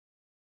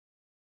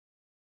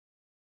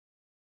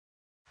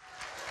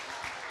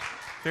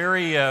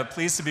Very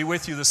pleased to be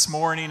with you this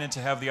morning and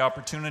to have the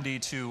opportunity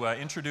to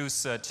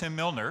introduce Tim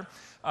Milner.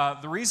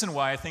 The reason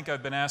why I think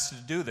I've been asked to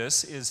do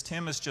this is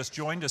Tim has just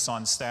joined us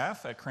on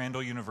staff at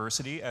Crandall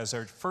University as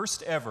our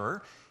first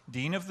ever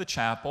Dean of the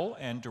Chapel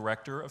and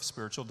Director of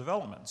Spiritual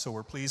Development. So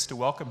we're pleased to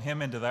welcome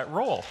him into that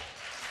role.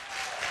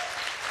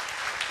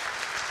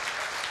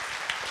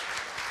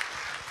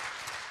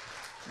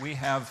 We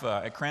have,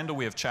 at Crandall,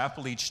 we have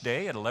chapel each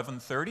day at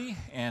 11:30,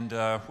 and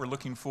we're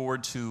looking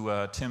forward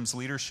to Tim's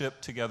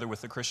leadership together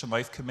with the Christian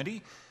Life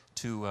Committee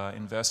to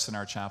invest in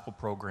our chapel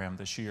program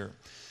this year.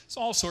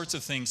 So all sorts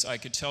of things I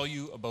could tell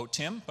you about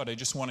Tim, but I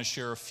just want to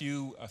share a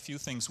few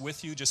things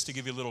with you just to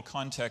give you a little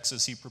context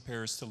as he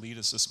prepares to lead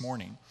us this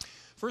morning.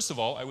 First of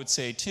all, I would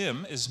say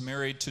Tim is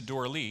married to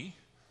Dorilee,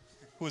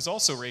 who is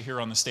also right here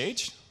on the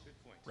stage.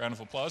 Good point. Round of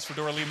applause for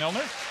Dorilee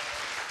Milner.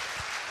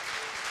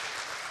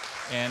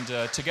 And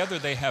together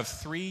they have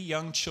 3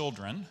 young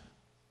children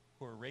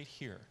who are right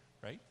here,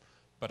 right?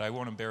 But I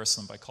won't embarrass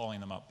them by calling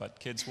them up. But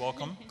kids,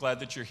 welcome.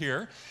 Glad that you're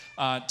here.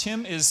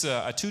 Tim is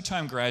a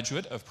 2-time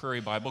graduate of Prairie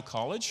Bible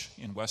College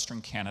in Western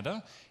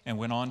Canada and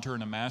went on to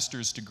earn a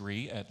master's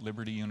degree at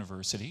Liberty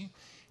University.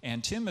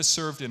 And Tim has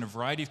served in a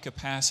variety of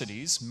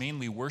capacities,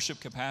 mainly worship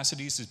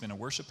capacities. He's been a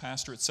worship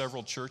pastor at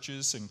several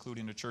churches,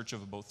 including a church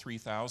of about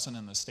 3,000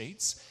 in the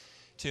States.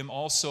 Tim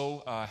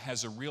also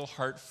has a real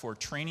heart for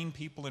training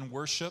people in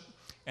worship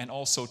and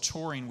also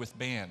touring with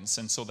bands.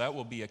 And so that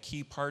will be a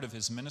key part of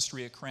his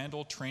ministry at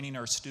Crandall, training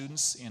our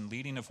students in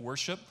leading of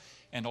worship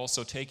and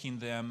also taking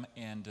them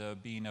and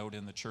being out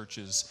in the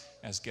churches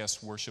as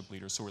guest worship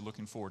leaders. So we're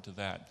looking forward to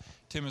that.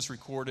 Tim has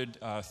recorded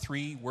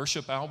 3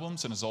 worship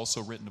albums and has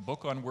also written a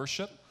book on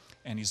worship.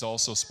 And he's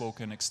also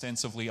spoken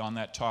extensively on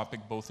that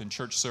topic, both in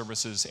church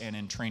services and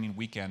in training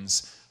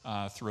weekends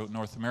throughout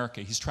North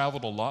America. He's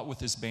traveled a lot with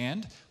his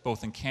band,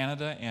 both in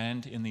Canada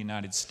and in the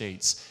United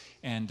States.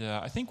 And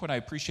I think what I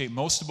appreciate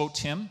most about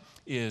Tim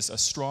is a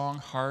strong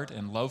heart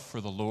and love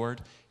for the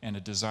Lord and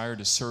a desire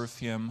to serve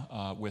him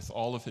with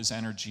all of his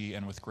energy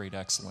and with great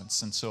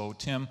excellence. And so,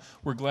 Tim,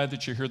 we're glad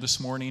that you're here this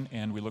morning,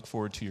 and we look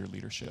forward to your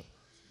leadership.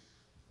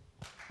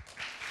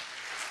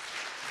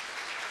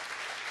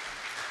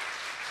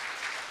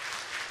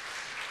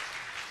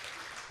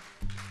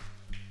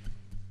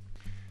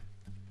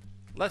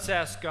 Let's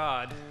ask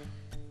God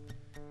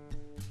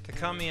to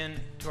come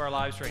into our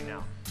lives right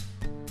now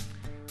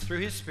through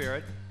His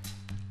Spirit,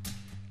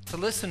 to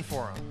listen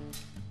for Him,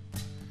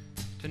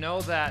 to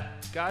know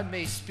that God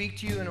may speak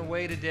to you in a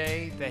way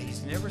today that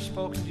He's never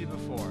spoken to you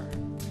before.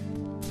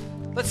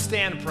 Let's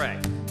stand and pray.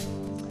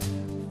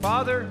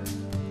 Father,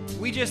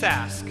 we just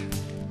ask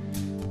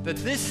that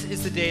this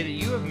is the day that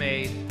you have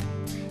made,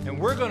 and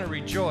we're going to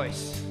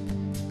rejoice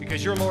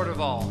because you're Lord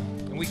of all,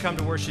 and we come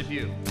to worship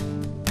you.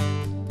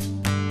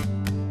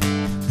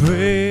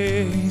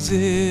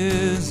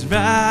 Praises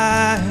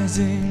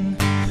rising,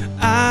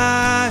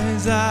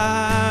 eyes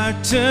are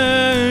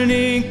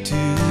turning to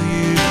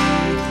you.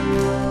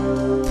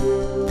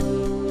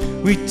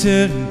 We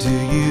turn to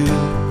you.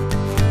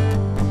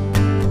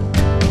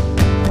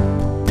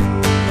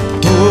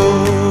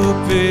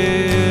 Hope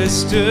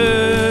is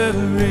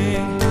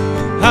stirring,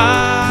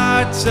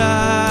 hearts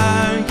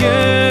are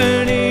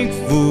yearning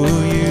for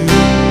you.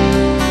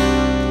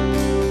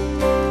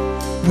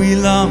 We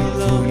long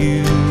for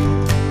you.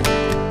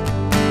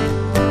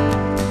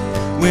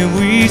 When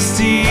we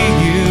see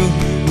you,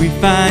 we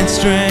find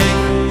strength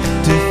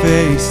to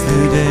face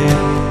the day.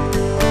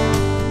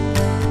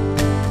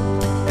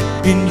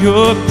 In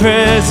your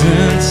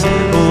presence,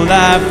 all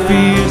our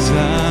fears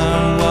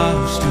are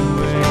washed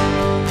away.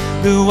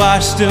 They're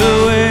washed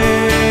away.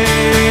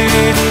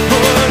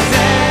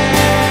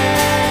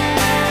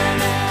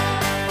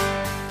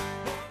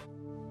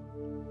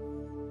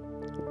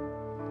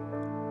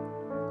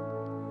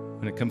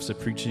 When it comes to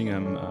preaching,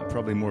 I'm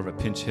probably more of a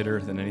pinch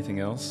hitter than anything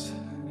else.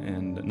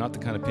 And not the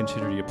kind of pinch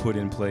hitter you put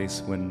in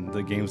place when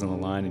the game's on the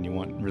line and you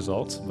want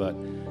results, but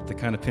the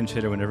kind of pinch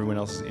hitter when everyone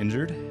else is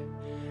injured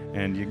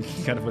and you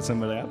kind of put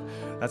somebody out.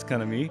 That's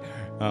kind of me.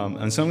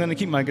 And so I'm going to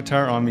keep my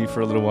guitar on me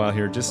for a little while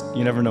here. Just,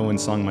 you never know when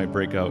song might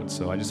break out,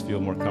 so I just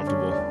feel more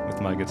comfortable with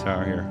my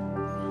guitar here.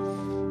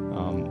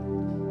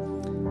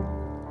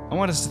 I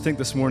want us to think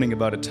this morning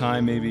about a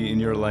time maybe in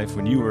your life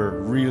when you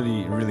were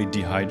really, really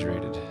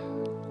dehydrated.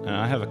 And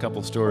I have a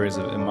couple stories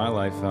in my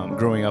life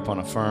growing up on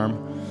a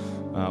farm.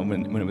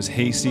 When it was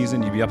hay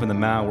season, you'd be up in the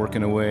mow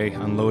working away,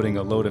 unloading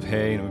a load of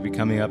hay, and it would be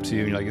coming up to you,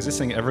 and you're like, is this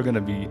thing ever going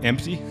to be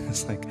empty?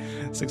 It's like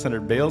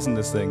 600 bales in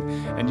this thing.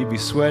 And you'd be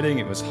sweating,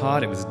 it was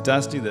hot, it was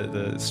dusty,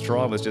 the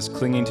straw was just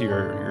clinging to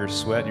your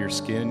sweat, your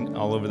skin,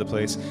 all over the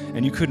place,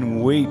 and you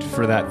couldn't wait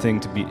for that thing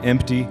to be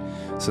empty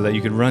so that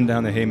you could run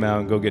down the hay mow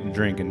and go get a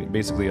drink, and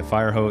basically a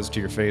fire hose to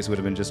your face would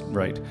have been just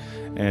right.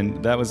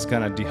 And that was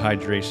kind of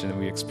dehydration that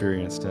we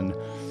experienced. And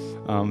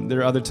there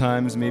are other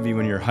times maybe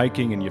when you're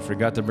hiking and you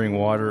forgot to bring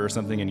water or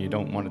something and you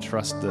don't want to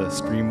trust the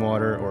stream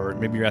water, or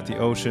maybe you're at the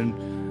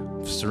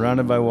ocean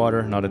surrounded by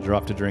water, not a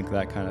drop to drink,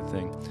 that kind of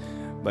thing.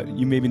 But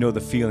you maybe know the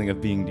feeling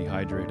of being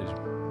dehydrated.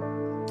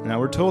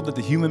 Now we're told that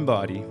the human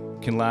body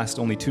can last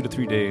only 2 to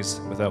 3 days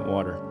without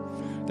water.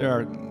 There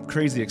are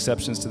crazy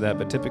exceptions to that,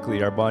 but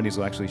typically our bodies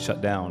will actually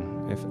shut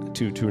down if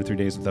 2 or 3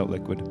 days without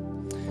liquid.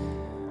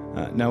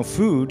 Now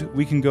food,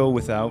 we can go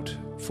without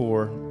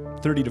for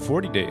 30 to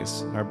 40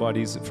 days. Our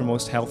bodies, for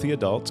most healthy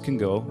adults, can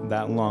go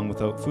that long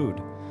without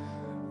food.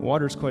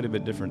 Water is quite a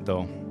bit different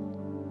though.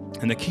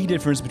 And the key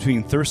difference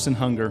between thirst and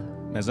hunger,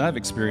 as I've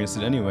experienced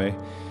it anyway,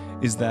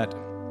 is that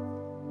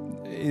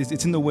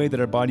it's in the way that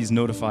our bodies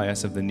notify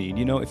us of the need.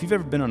 You know, if you've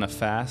ever been on a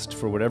fast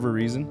for whatever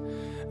reason,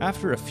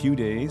 after a few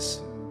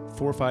days,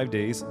 4 or 5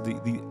 days,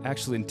 the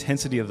actual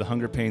intensity of the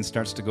hunger pain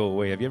starts to go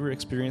away. Have you ever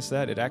experienced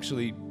that? It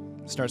actually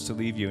starts to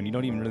leave you and you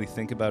don't even really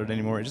think about it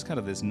anymore. It's just kind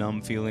of this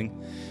numb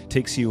feeling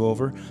takes you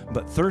over.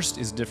 But thirst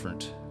is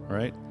different,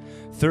 right?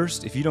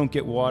 Thirst, if you don't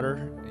get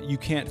water, you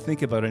can't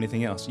think about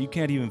anything else. You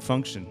can't even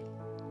function.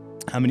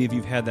 How many of you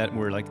have had that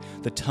where like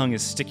the tongue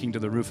is sticking to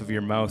the roof of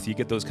your mouth? You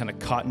get those kind of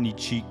cottony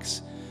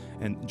cheeks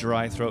and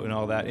dry throat and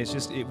all that. It's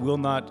just, it will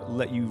not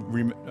let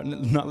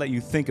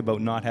you think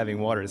about not having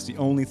water. It's the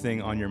only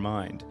thing on your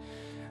mind.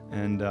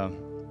 And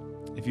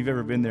if you've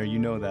ever been there, you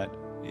know that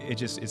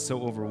it's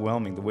so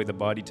overwhelming the way the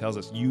body tells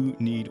us you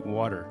need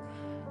water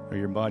or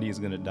your body is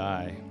going to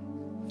die.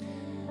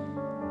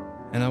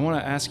 And I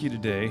want to ask you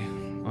today,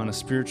 on a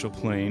spiritual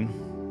plane,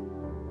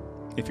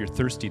 if you're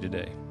thirsty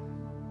today.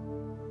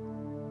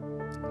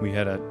 We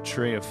had a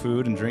tray of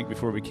food and drink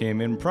before we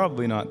came in,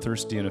 probably not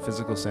thirsty in a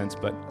physical sense,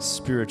 but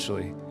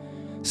spiritually.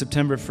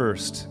 September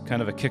 1st,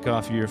 kind of a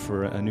kickoff year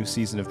for a new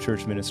season of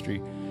church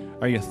ministry.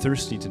 Are you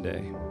thirsty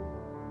today?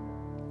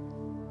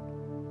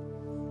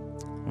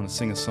 I want to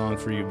sing a song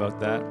for you about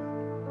that,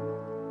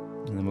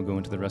 and then we'll go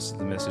into the rest of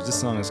the message. This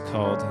song is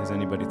called, Is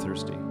Anybody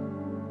Thirsty?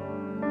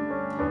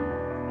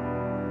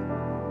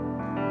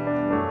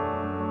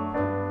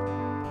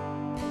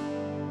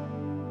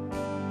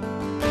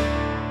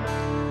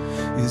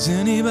 Is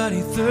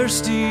anybody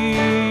thirsty?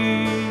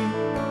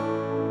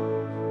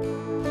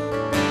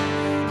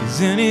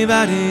 Is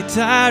anybody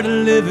tired of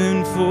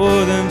living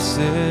for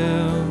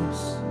themselves?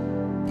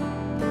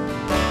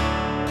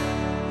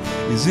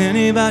 Is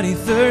anybody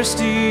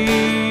thirsty?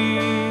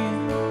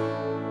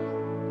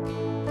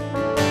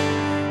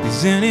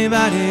 Is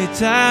anybody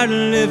tired of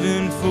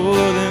living for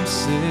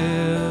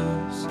themselves?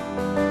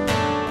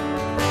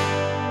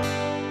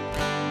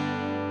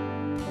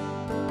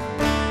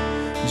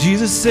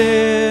 Jesus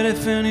said,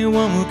 if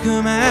anyone will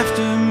come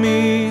after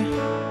me,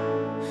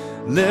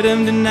 let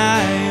him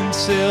deny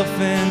himself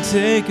and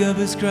take up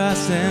his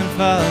cross and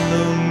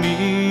follow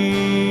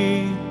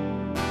me.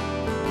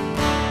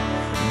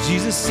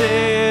 Jesus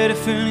said,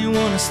 if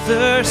anyone is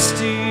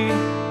thirsty,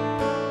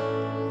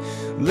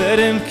 let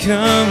him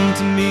come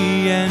to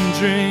me and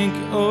drink,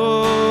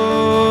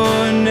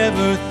 or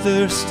never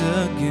thirst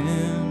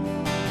again.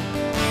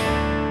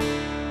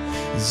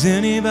 Is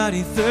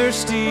anybody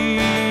thirsty?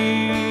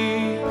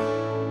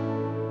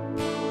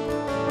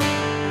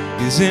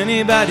 Is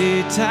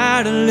anybody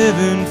tired of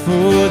living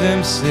for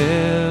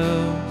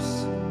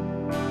themselves?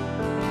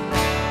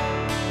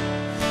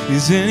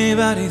 Is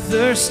anybody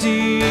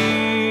thirsty?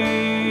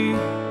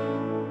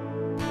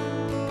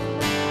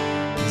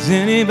 Is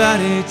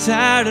anybody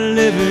tired of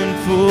living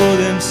for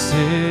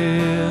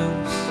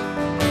themselves?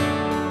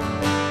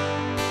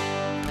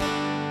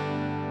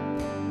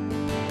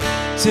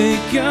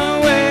 Take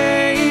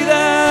away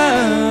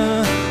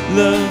the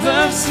love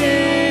of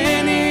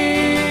sinning,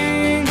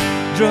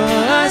 draw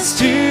us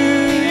to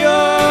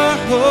your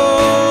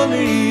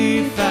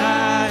holy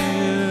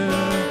fire.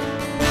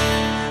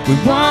 We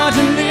want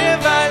to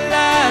live our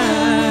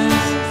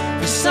lives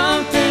for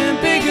something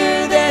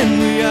bigger than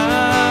we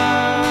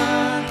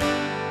are,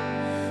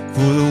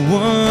 for the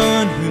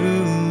one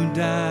who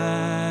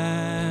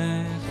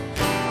died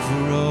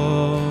for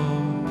all,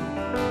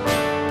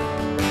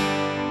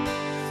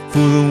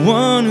 for the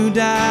one who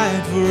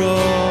died for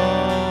all.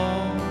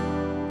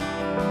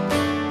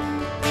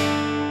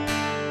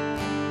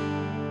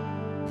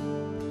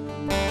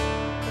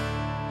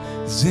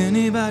 Is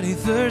anybody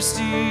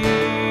thirsty?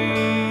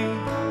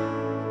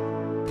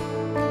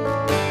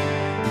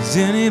 Is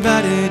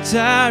anybody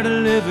tired of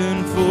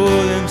living for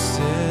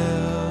themselves?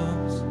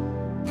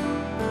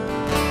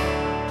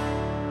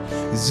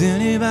 Is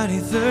anybody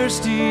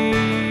thirsty?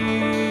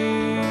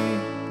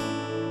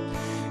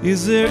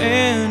 Is there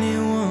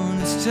anyone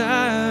who's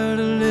tired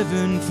of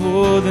living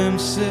for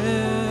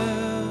themselves?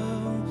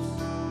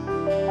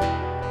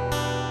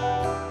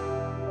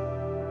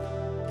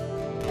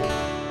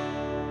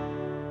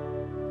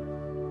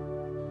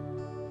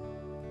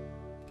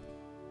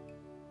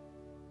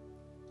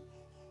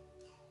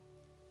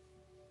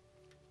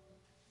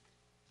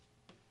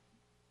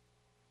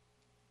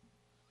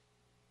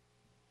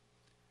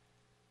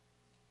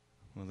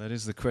 Well, that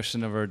is the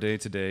question of our day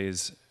today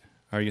is,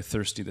 are you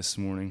thirsty this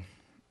morning?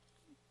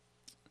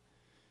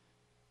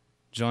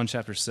 John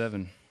chapter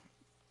 7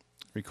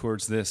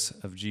 records this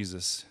of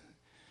Jesus.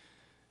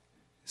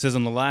 It says,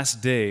 on the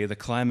last day, the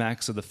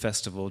climax of the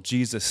festival,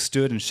 Jesus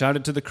stood and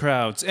shouted to the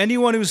crowds,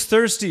 anyone who's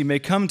thirsty may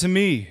come to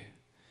me.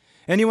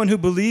 Anyone who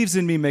believes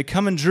in me may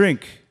come and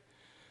drink.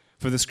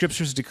 For the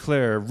scriptures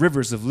declare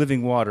rivers of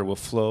living water will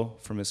flow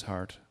from his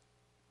heart.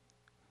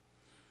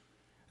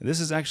 This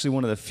is actually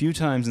one of the few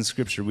times in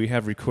Scripture we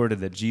have recorded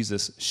that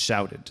Jesus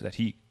shouted, that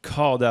he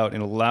called out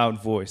in a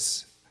loud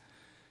voice.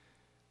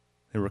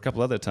 There were a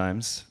couple other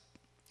times,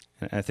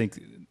 and I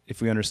think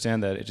if we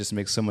understand that, it just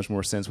makes so much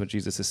more sense what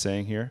Jesus is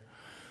saying here.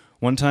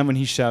 One time when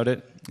he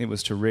shouted, it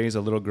was to raise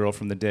a little girl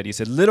from the dead. He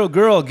said, "Little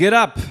girl, get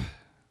up!"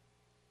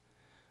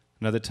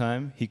 Another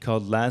time, he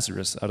called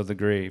Lazarus out of the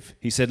grave.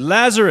 He said,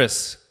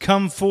 "Lazarus,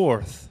 come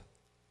forth!"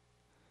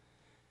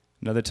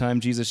 Another time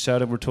Jesus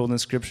shouted, we're told in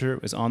Scripture,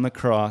 it was on the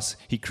cross.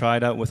 He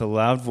cried out with a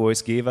loud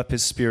voice, gave up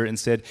his spirit, and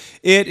said,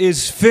 "It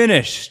is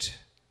finished."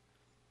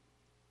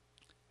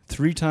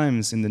 3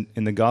 times in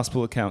the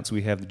gospel accounts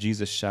we have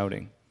Jesus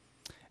shouting.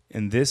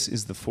 And this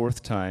is the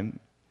 4th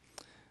time.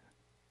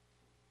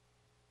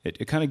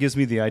 It kind of gives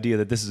me the idea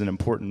that this is an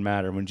important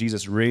matter. When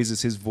Jesus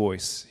raises his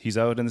voice, he's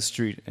out in the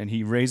street, and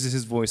he raises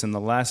his voice on the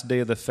last day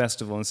of the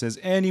festival and says,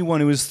 "Anyone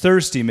who is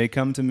thirsty may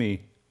come to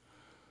me."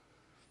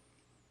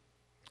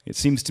 It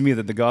seems to me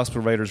that the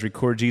gospel writers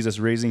record Jesus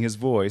raising his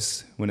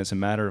voice when it's a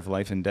matter of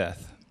life and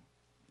death.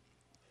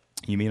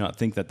 You may not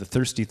think that the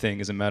thirsty thing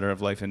is a matter of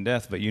life and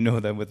death, but you know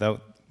that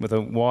without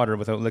water,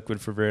 without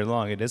liquid for very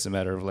long, it is a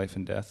matter of life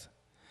and death.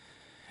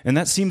 And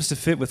that seems to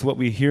fit with what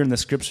we hear in the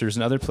scriptures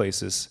and other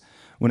places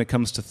when it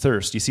comes to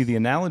thirst. You see, the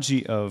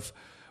analogy of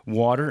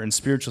water and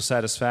spiritual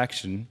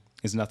satisfaction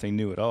is nothing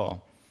new at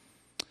all.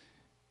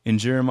 In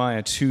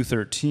Jeremiah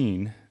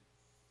 2:13,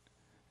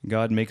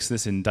 God makes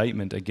this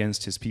indictment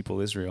against his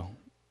people Israel.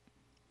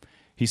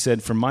 He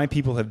said, "For my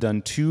people have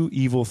done 2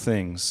 evil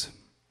things.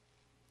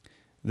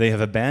 They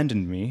have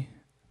abandoned me,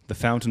 the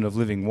fountain of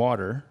living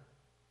water,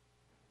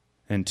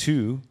 and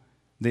 2,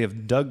 they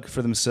have dug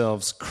for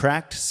themselves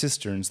cracked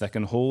cisterns that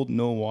can hold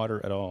no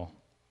water at all."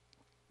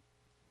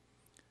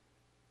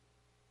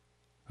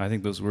 I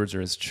think those words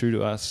are as true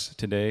to us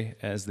today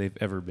as they've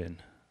ever been.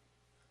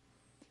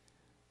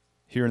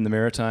 Here in the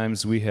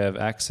Maritimes, we have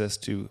access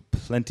to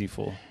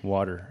plentiful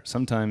water,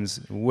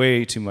 sometimes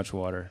way too much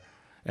water,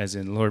 as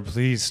in, "Lord,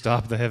 please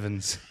stop the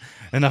heavens.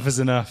 Enough is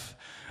enough."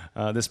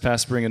 This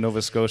past spring in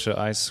Nova Scotia,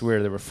 I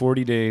swear, there were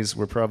 40 days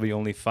where probably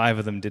only 5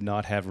 of them did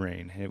not have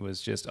rain. It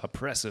was just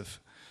oppressive.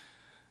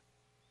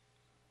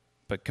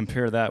 But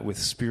compare that with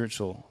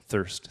spiritual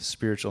thirst,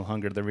 spiritual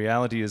hunger. The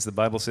reality is the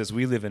Bible says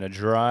we live in a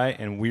dry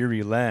and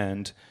weary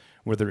land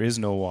where there is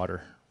no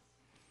water.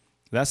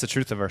 That's the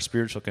truth of our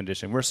spiritual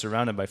condition. We're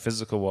surrounded by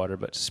physical water,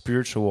 but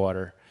spiritual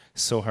water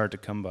is so hard to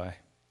come by.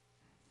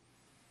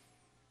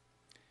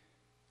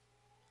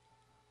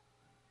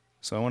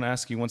 So I want to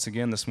ask you once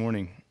again this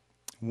morning,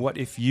 what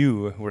if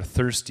you were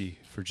thirsty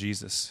for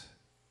Jesus?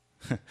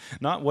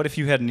 Not what if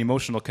you had an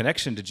emotional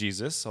connection to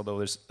Jesus,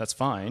 although that's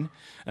fine.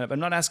 I'm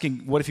not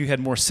asking what if you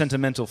had more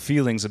sentimental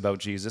feelings about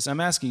Jesus.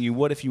 I'm asking you,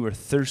 what if you were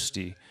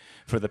thirsty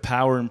for the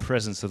power and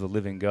presence of the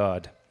living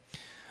God?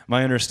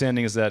 My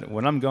understanding is that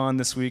when I'm gone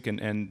this week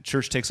and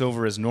church takes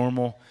over as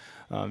normal,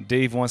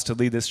 Dave wants to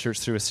lead this church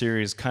through a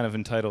series kind of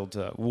entitled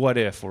What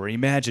If, or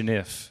Imagine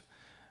If.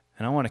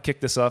 And I want to kick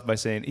this off by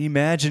saying,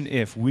 imagine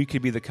if we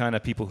could be the kind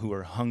of people who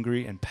are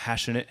hungry and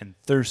passionate and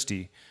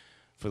thirsty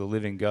for the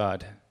living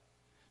God.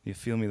 Do you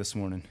feel me this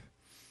morning?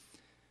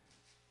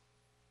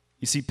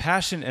 You see,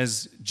 passion,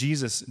 as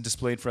Jesus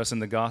displayed for us in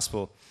the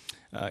gospel,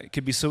 it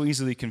could be so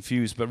easily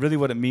confused, but really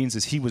what it means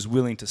is he was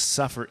willing to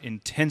suffer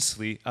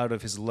intensely out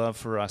of his love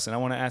for us. And I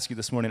want to ask you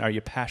this morning, are you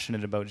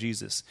passionate about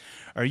Jesus?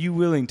 Are you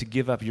willing to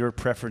give up your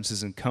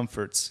preferences and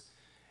comforts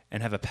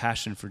and have a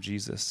passion for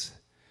Jesus?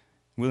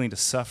 Willing to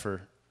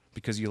suffer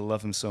because you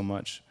love him so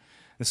much?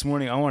 This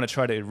morning, I want to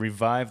try to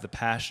revive the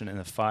passion and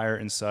the fire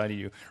inside of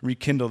you,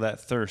 rekindle that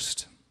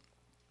thirst.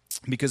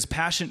 Because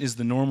passion is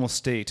the normal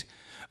state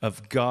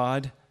of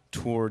God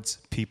towards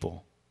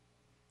people.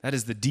 That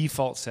is the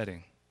default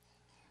setting.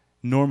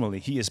 Normally,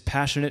 he is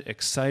passionate,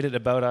 excited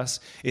about us.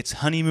 It's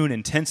honeymoon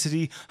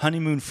intensity,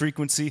 honeymoon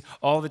frequency,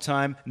 all the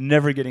time,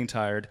 never getting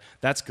tired.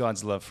 That's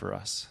God's love for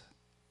us.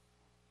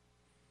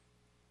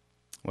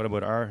 What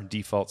about our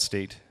default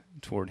state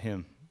toward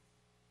him?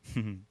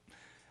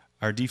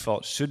 Our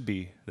default should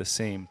be the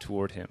same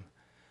toward him.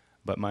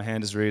 But my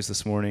hand is raised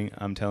this morning.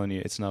 I'm telling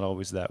you, it's not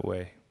always that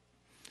way.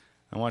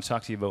 I want to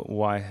talk to you about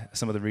why,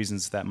 some of the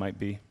reasons that might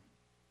be.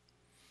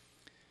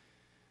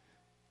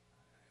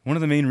 One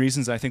of the main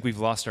reasons I think we've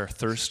lost our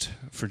thirst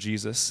for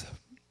Jesus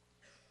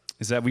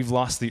is that we've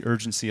lost the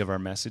urgency of our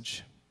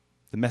message,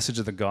 the message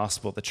of the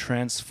gospel, the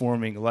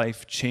transforming,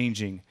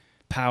 life-changing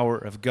power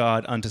of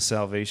God unto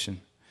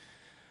salvation.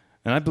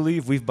 And I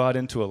believe we've bought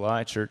into a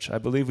lie, church. I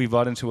believe we've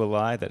bought into a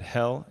lie that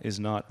hell is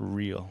not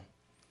real,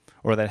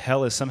 or that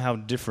hell is somehow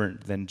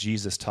different than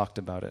Jesus talked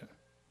about it.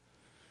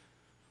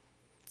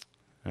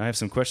 And I have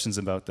some questions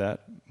about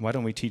that. Why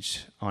don't we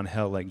teach on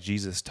hell like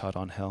Jesus taught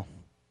on hell?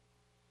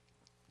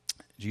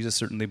 Jesus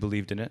certainly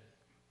believed in it.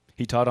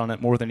 He taught on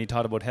it more than he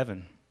taught about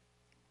heaven.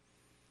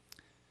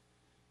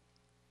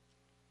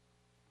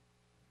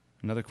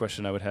 Another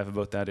question I would have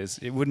about that is,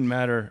 it wouldn't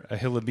matter a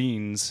hill of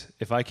beans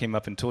if I came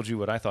up and told you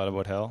what I thought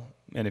about hell.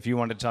 And if you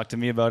wanted to talk to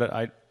me about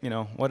it,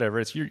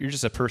 whatever. You're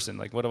just a person.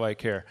 Like, what do I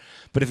care?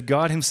 But if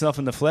God himself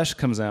in the flesh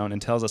comes down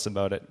and tells us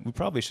about it, we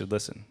probably should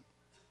listen.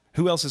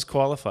 Who else is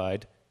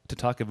qualified to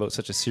talk about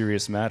such a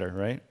serious matter,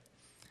 right?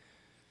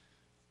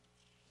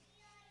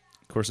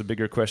 Of course, a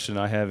bigger question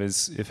I have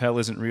is, if hell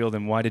isn't real,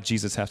 then why did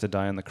Jesus have to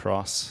die on the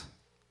cross?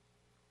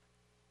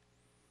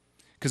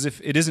 Because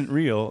if it isn't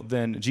real,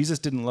 then Jesus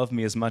didn't love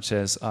me as much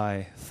as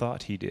I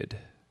thought he did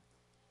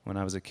when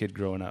I was a kid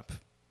growing up.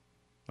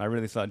 I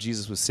really thought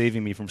Jesus was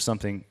saving me from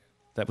something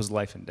that was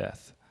life and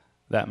death,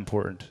 that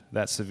important,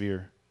 that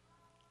severe.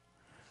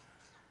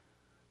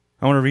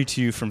 I want to read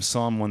to you from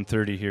Psalm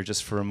 130 here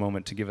just for a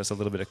moment to give us a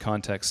little bit of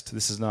context.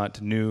 This is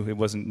not new. It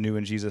wasn't new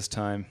in Jesus'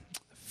 time.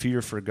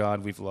 Fear for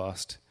God we've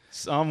lost.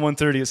 Psalm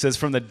 130, it says,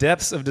 "From the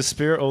depths of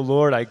despair, O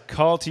Lord, I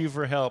call to you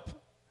for help.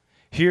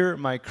 Hear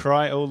my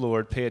cry, O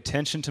Lord. Pay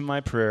attention to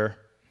my prayer.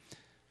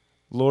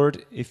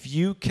 Lord, if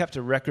you kept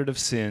a record of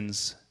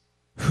sins,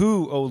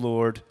 who, O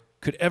Lord,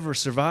 could ever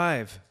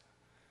survive?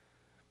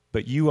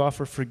 But you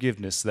offer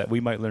forgiveness that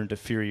we might learn to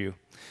fear you."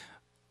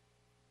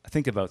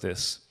 Think about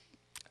this.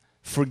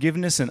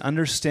 Forgiveness and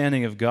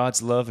understanding of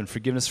God's love and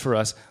forgiveness for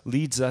us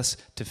leads us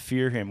to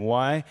fear him.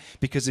 Why?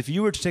 Because if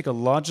you were to take a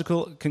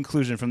logical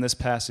conclusion from this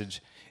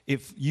passage,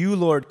 if you,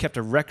 Lord, kept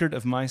a record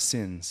of my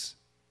sins,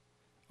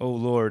 oh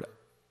Lord,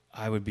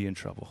 I would be in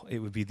trouble. It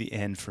would be the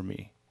end for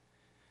me.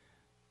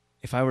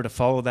 If I were to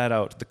follow that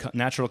out, the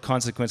natural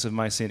consequence of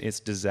my sin, it's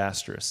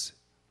disastrous.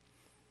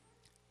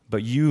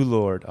 But you,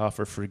 Lord,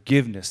 offer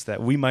forgiveness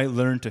that we might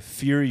learn to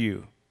fear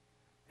you,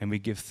 and we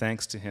give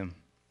thanks to him.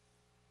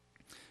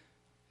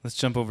 Let's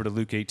jump over to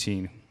Luke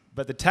 18.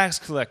 "But the tax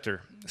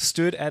collector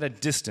stood at a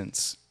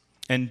distance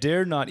and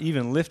dared not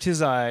even lift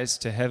his eyes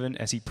to heaven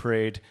as he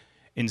prayed.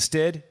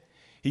 Instead,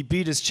 he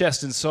beat his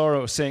chest in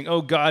sorrow, saying,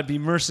 'Oh God, be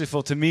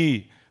merciful to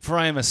me, for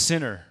I am a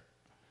sinner.'"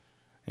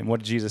 And what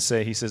did Jesus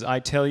say? He says, "I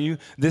tell you,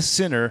 this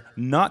sinner,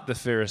 not the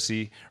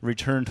Pharisee,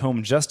 returned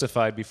home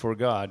justified before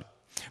God.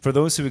 For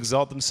those who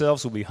exalt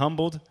themselves will be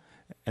humbled,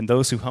 and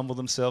those who humble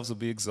themselves will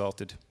be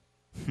exalted."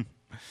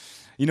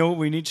 You know what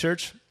we need,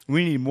 church?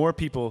 We need more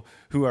people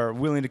who are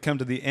willing to come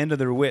to the end of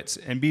their wits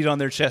and beat on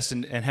their chest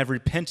and have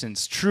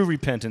repentance, true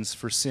repentance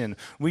for sin.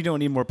 We don't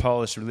need more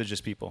polished religious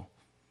people.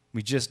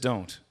 We just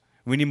don't.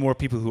 We need more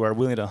people who are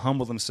willing to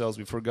humble themselves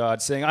before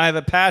God, saying, "I have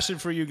a passion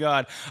for you,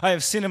 God. I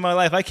have sin in my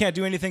life. I can't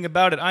do anything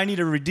about it. I need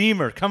a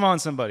redeemer. Come on,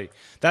 somebody."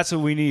 That's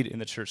what we need in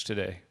the church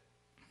today.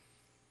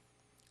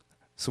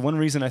 So one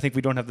reason I think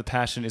we don't have the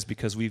passion is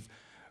because we've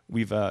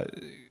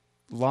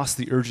lost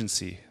the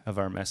urgency of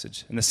our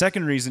message. And the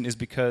second reason is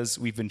because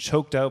we've been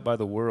choked out by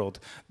the world.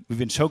 We've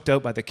been choked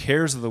out by the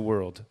cares of the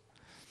world.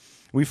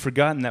 We've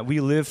forgotten that we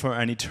live for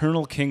an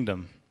eternal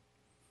kingdom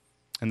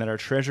and that our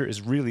treasure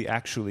is really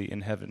actually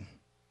in heaven.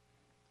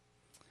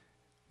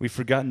 We've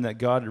forgotten that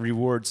God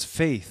rewards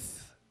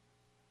faith,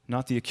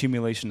 not the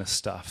accumulation of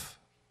stuff.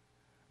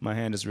 My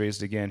hand is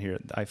raised again here.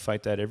 I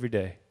fight that every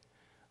day.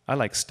 I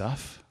like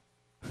stuff.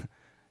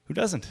 Who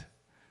doesn't?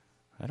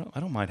 I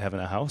don't mind having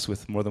a house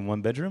with more than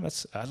one bedroom.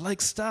 I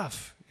like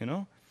stuff, you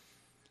know?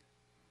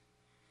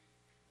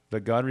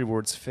 But God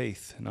rewards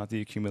faith, not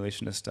the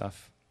accumulation of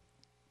stuff.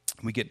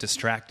 We get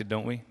distracted,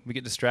 don't we? We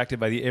get distracted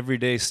by the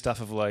everyday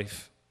stuff of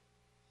life.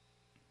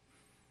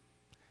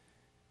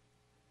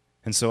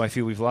 And so I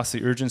feel we've lost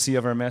the urgency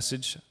of our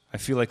message. I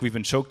feel like we've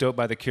been choked out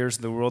by the cares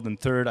of the world. And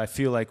third, I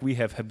feel like we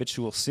have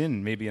habitual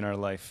sin maybe in our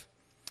life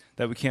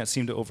that we can't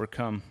seem to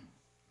overcome.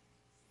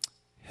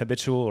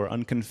 Habitual or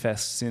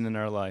unconfessed sin in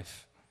our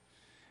life.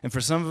 And for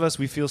some of us,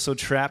 we feel so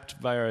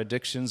trapped by our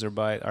addictions or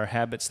by our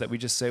habits that we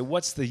just say,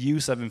 "What's the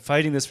use? I've been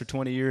fighting this for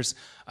 20 years.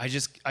 I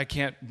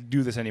can't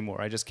do this anymore.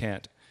 I just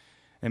can't."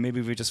 And maybe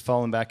we've just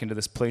fallen back into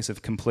this place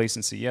of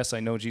complacency. Yes, I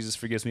know Jesus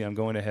forgives me. I'm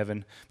going to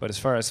heaven. But as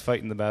far as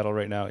fighting the battle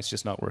right now, it's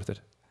just not worth it.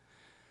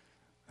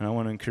 And I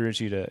want to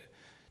encourage you to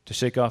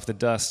shake off the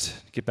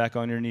dust, get back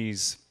on your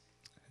knees.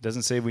 It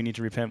doesn't say we need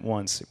to repent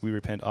once. We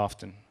repent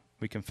often.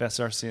 We confess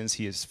our sins.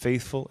 He is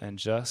faithful and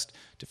just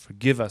to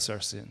forgive us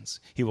our sins.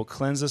 He will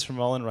cleanse us from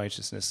all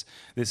unrighteousness.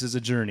 This is a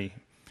journey.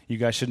 You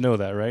guys should know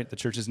that, right? The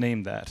church is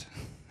named that.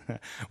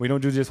 We don't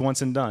do this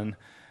once and done.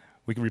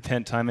 We can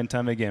repent time and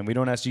time again. We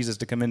don't ask Jesus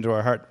to come into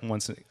our heart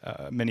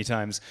many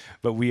times,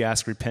 but we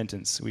ask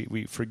repentance.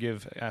 We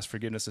ask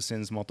forgiveness of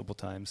sins multiple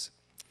times.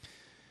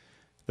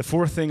 The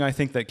fourth thing I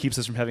think that keeps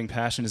us from having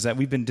passion is that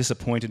we've been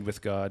disappointed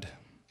with God.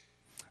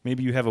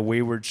 Maybe you have a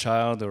wayward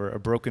child or a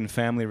broken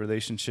family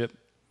relationship.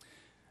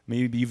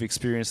 Maybe you've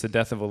experienced the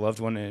death of a loved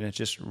one and it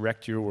just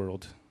wrecked your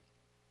world.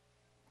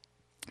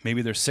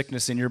 Maybe there's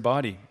sickness in your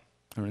body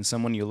or in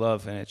someone you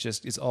love and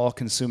it's all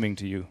consuming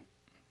to you.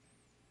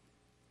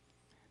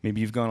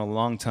 Maybe you've gone a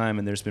long time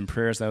and there's been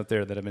prayers out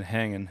there that have been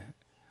hanging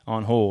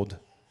on hold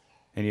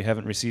and you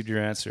haven't received your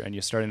answer and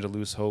you're starting to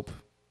lose hope.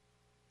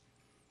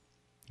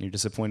 You're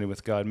disappointed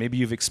with God. Maybe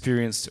you've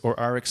experienced or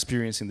are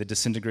experiencing the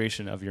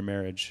disintegration of your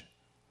marriage.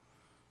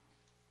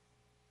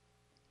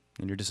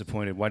 And you're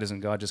disappointed. Why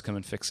doesn't God just come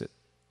and fix it?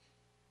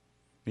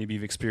 Maybe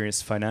you've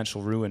experienced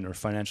financial ruin or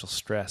financial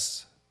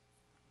stress.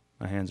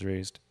 My hand's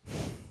raised.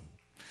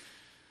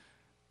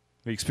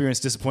 We experience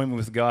disappointment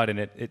with God, and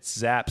it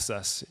zaps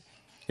us.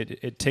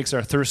 It takes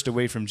our thirst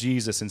away from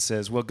Jesus and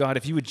says, well, God,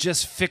 if you would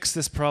just fix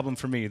this problem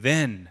for me,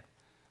 then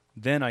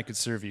I could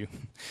serve you.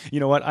 You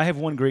know what? I have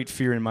one great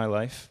fear in my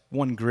life.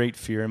 One great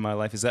fear in my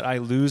life is that I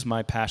lose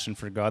my passion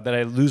for God, that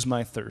I lose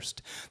my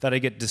thirst, that I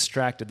get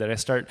distracted, that I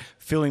start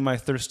filling my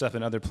thirst up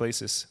in other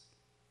places.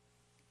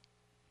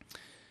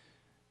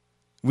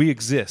 We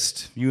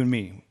exist, you and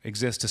me,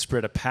 exist to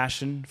spread a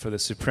passion for the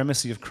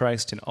supremacy of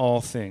Christ in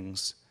all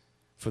things,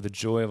 for the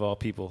joy of all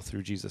people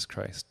through Jesus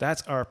Christ.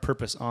 That's our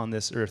purpose on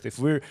this earth. If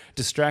we're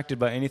distracted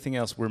by anything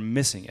else, we're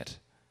missing it.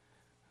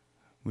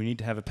 We need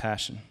to have a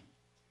passion.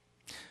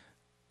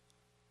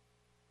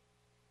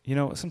 You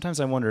know,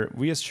 sometimes I wonder,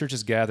 we as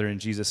churches gather in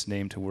Jesus'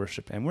 name to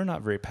worship, and we're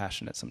not very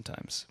passionate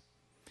sometimes.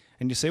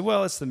 And you say,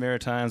 well, it's the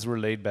Maritimes, we're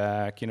laid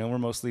back, we're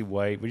mostly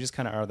white, we just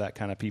kind of are that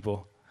kind of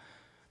people.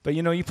 But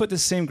you put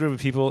this same group of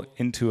people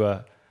into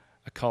a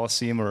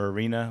coliseum or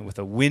arena with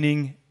a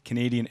winning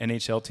Canadian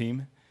NHL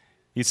team,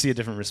 you'd see a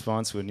different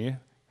response, wouldn't you?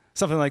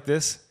 Something like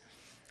this.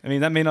 I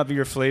mean, that may not be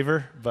your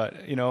flavor, but,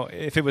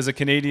 if it was a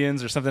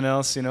Canadians or something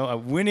else, a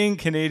winning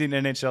Canadian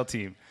NHL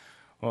team,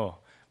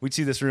 we'd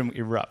see this room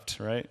erupt,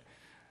 right?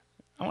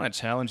 I want to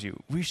challenge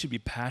you. We should be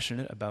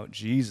passionate about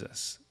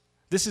Jesus.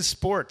 This is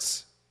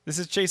sports. This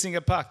is chasing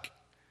a puck.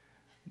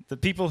 The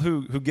people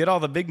who get all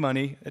the big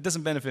money, it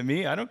doesn't benefit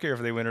me. I don't care if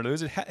they win or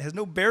lose. It has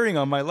no bearing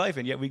on my life,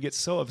 and yet we get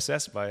so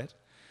obsessed by it.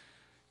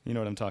 You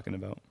know what I'm talking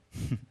about.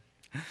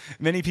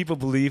 Many people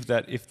believe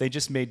that if they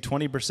just made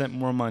 20%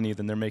 more money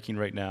than they're making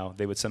right now,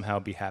 they would somehow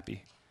be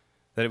happy,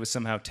 that it would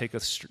somehow take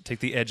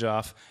the edge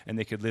off, and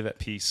they could live at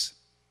peace.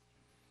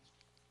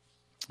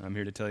 I'm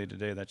here to tell you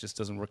today that just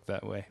doesn't work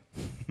that way.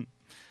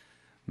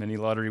 Many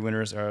lottery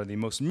winners are the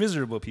most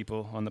miserable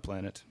people on the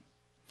planet.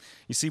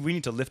 You see, we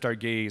need to lift our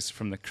gaze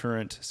from the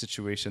current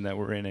situation that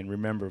we're in, and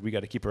remember, we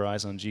got to keep our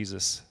eyes on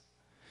Jesus.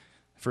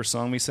 First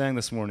song we sang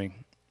this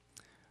morning,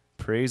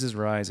 praise is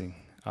rising,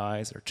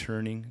 eyes are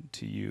turning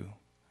to you.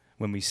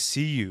 When we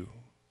see you,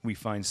 we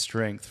find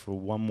strength for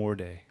one more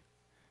day,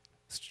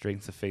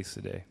 strength to face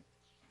the day.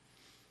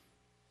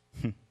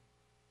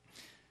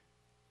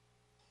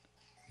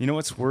 You know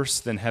what's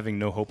worse than having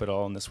no hope at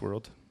all in this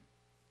world?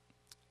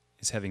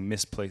 Is having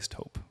misplaced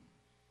hope.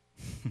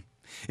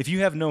 If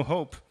you have no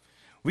hope,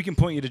 we can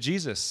point you to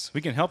Jesus.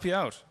 We can help you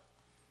out.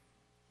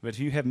 But if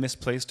you have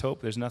misplaced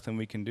hope, there's nothing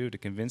we can do to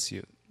convince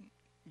you.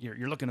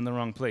 You're looking in the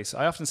wrong place.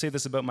 I often say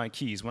this about my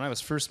keys. When I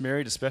was first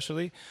married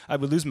especially, I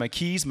would lose my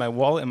keys, my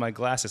wallet, and my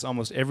glasses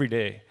almost every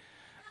day.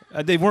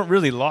 They weren't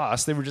really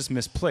lost. They were just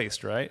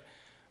misplaced, right?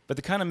 But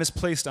the kind of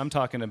misplaced I'm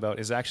talking about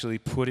is actually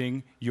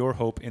putting your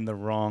hope in the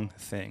wrong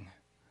thing.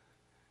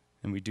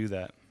 And we do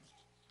that.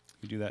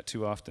 We do that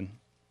too often.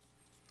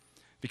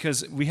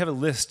 Because we have a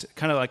list,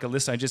 kind of like a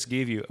list I just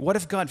gave you. What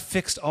if God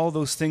fixed all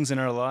those things in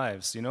our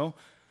lives,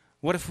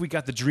 What if we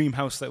got the dream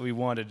house that we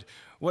wanted?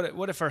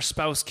 What if our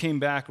spouse came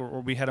back or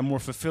we had a more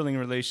fulfilling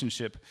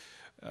relationship?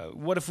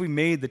 What if we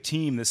made the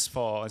team this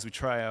fall as we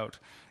try out?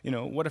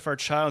 What if our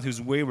child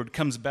who's wayward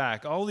comes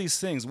back? All these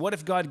things. What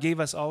if God gave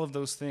us all of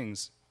those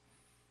things?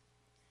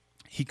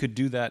 He could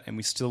do that and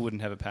we still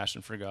wouldn't have a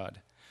passion for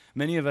God.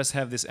 Many of us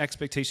have this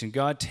expectation,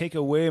 God, take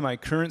away my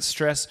current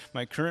stress,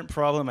 my current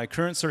problem, my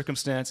current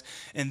circumstance,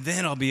 and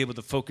then I'll be able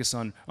to focus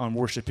on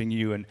worshiping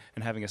you and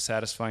having a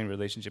satisfying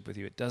relationship with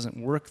you. It doesn't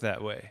work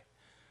that way.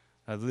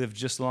 I've lived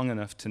just long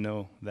enough to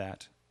know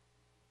that.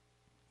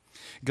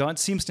 God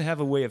seems to have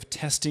a way of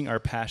testing our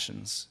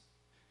passions.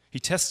 He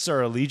tests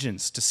our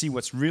allegiance to see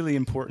what's really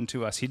important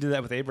to us. He did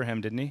that with Abraham,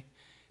 didn't he?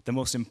 The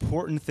most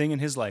important thing in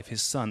his life,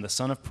 his son, the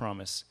son of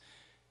promise,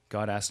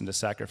 God asked him to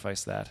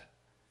sacrifice that,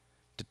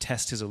 to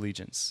test his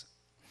allegiance.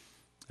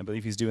 I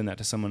believe he's doing that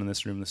to someone in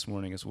this room this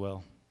morning as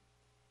well.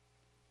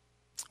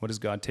 What has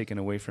God taken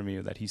away from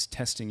you that he's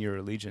testing your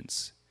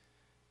allegiance?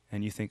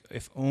 And you think,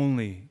 if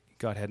only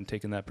God hadn't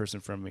taken that person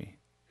from me.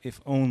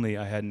 If only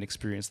I hadn't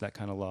experienced that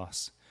kind of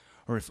loss.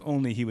 Or if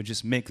only he would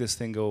just make this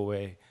thing go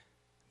away,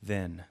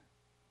 then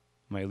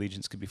my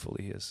allegiance could be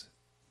fully his.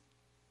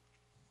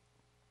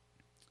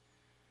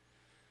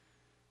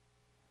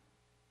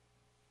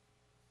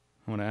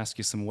 I want to ask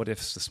you some what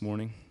ifs this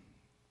morning.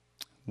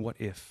 What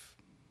if?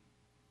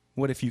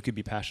 What if you could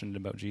be passionate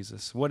about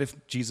Jesus? What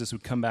if Jesus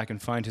would come back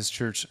and find his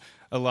church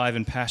alive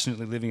and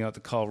passionately living out the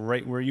call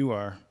right where you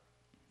are?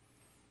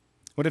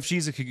 What if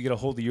Jesus could get a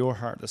hold of your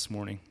heart this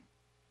morning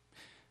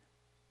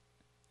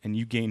and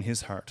you gain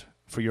his heart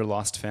for your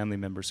lost family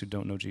members who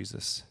don't know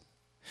Jesus?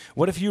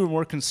 What if you were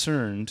more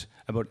concerned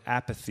about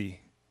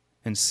apathy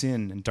and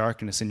sin and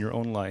darkness in your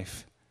own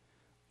life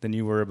than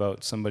you were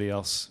about somebody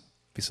else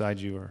beside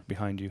you or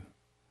behind you?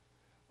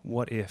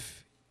 What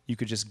if you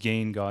could just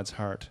gain God's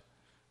heart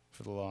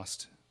for the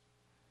lost?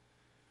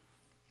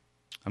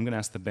 I'm going to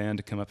ask the band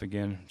to come up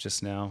again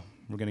just now.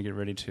 We're going to get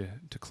ready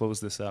to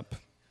close this up.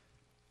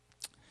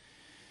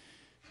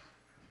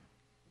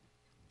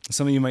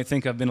 Some of you might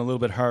think I've been a little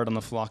bit hard on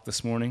the flock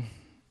this morning.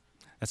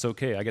 That's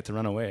okay. I get to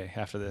run away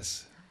after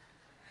this.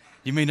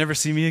 You may never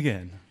see me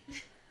again.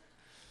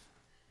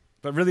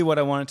 But really what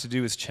I wanted to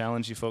do is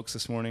challenge you folks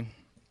this morning.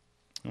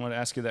 I want to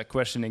ask you that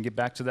question and get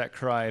back to that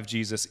cry of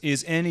Jesus.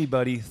 Is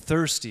anybody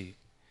thirsty?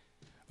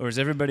 Or is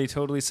everybody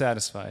totally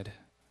satisfied?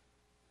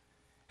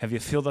 Have you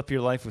filled up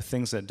your life with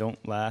things that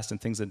don't last and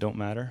things that don't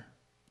matter?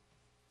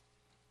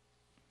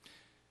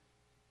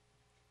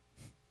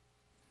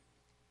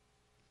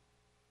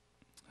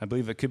 I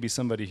believe it could be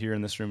somebody here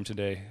in this room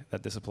today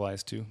that this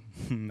applies to.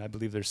 I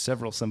believe there's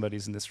several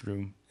somebodies in this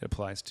room it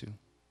applies to.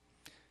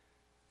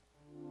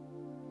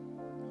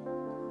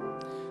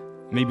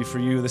 Maybe for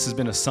you, this has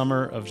been a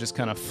summer of just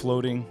kind of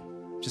floating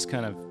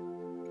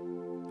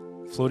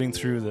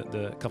through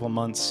the couple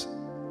months.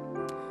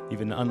 You've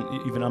been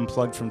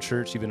unplugged from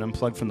church, you've been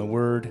unplugged from the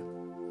Word,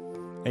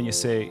 and you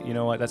say, you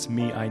know what, that's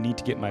me, I need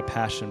to get my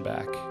passion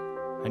back.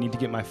 I need to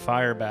get my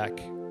fire back.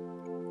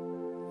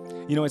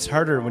 You know, it's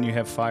harder when you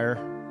have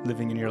fire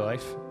living in your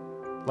life.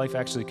 Life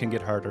actually can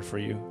get harder for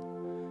you.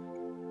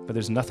 But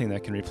there's nothing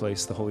that can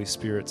replace the Holy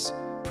Spirit's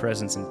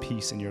presence and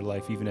peace in your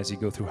life, even as you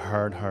go through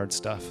hard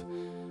stuff.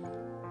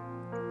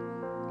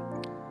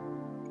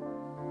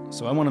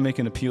 So I want to make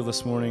an appeal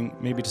this morning,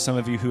 maybe to some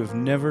of you who have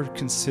never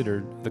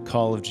considered the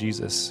call of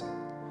Jesus.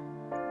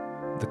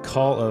 The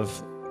call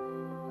of,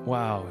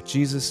 wow,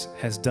 Jesus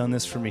has done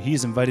this for me.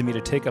 He's invited me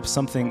to take up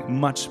something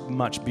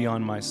much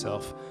beyond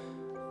myself.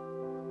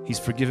 He's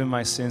forgiven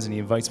my sins and he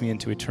invites me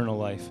into eternal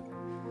life.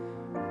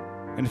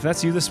 And if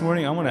that's you this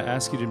morning, I want to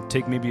ask you to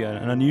take maybe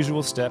an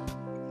unusual step.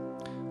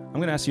 I'm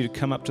going to ask you to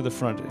come up to the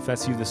front. If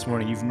that's you this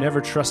morning, you've never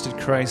trusted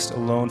Christ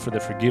alone for the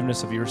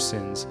forgiveness of your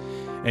sins.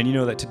 And you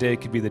know that today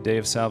could be the day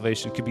of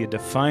salvation. It could be a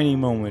defining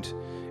moment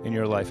in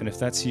your life. And if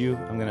that's you,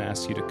 I'm going to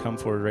ask you to come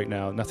forward right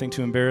now. Nothing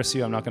to embarrass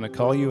you. I'm not going to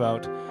call you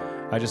out.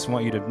 I just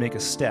want you to make a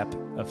step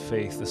of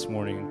faith this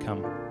morning and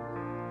come.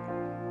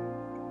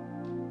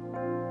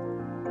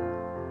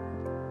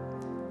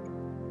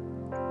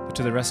 But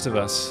to the rest of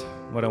us,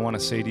 what I want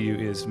to say to you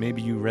is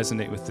maybe you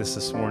resonate with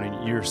this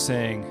morning. You're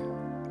saying,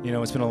 you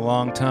know, it's been a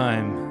long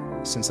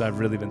time since I've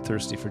really been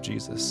thirsty for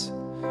Jesus.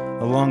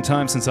 A long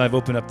time since I've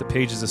opened up the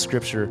pages of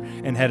Scripture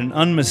and had an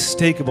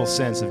unmistakable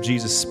sense of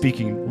Jesus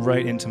speaking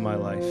right into my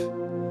life.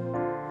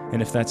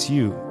 And if that's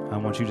you, I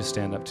want you to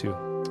stand up too.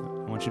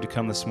 I want you to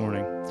come this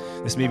morning.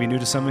 This may be new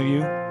to some of you.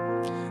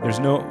 There's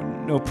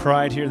no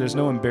pride here. There's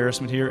no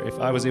embarrassment here. If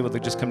I was able to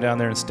just come down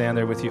there and stand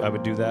there with you, I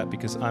would do that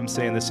because I'm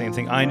saying the same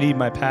thing. I need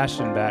my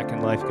passion back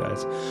in life,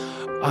 guys.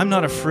 I'm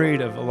not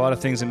afraid of a lot of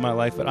things in my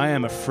life, but I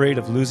am afraid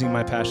of losing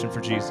my passion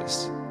for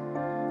Jesus.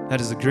 That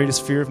is the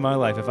greatest fear of my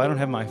life. If I don't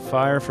have my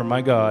fire for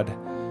my God,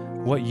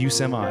 what use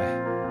am I?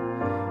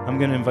 I'm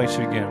going to invite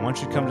you again. I want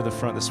you to come to the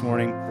front this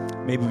morning.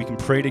 Maybe we can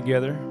pray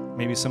together.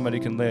 Maybe somebody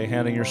can lay a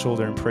hand on your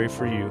shoulder and pray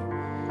for you.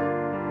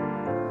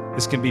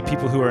 This can be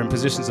people who are in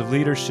positions of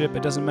leadership.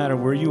 It doesn't matter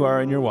where you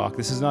are in your walk.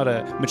 This is not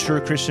a mature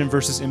Christian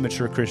versus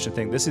immature Christian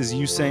thing. This is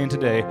you saying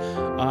today,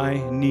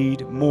 I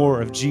need more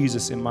of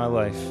Jesus in my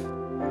life.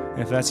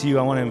 And if that's you,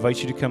 I want to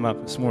invite you to come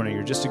up this morning.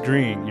 You're just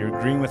agreeing. You're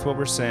agreeing with what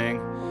we're saying.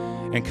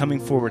 And coming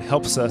forward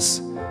helps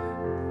us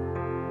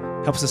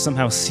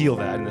somehow seal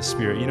that in the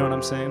Spirit. You know what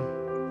I'm saying?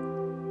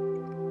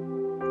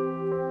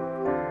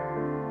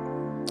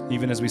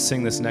 Even as we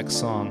sing this next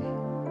song,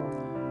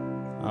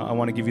 I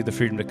want to give you the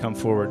freedom to come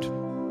forward.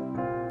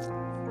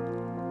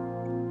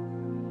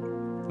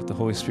 Let the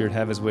Holy Spirit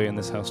have his way in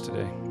this house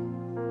today.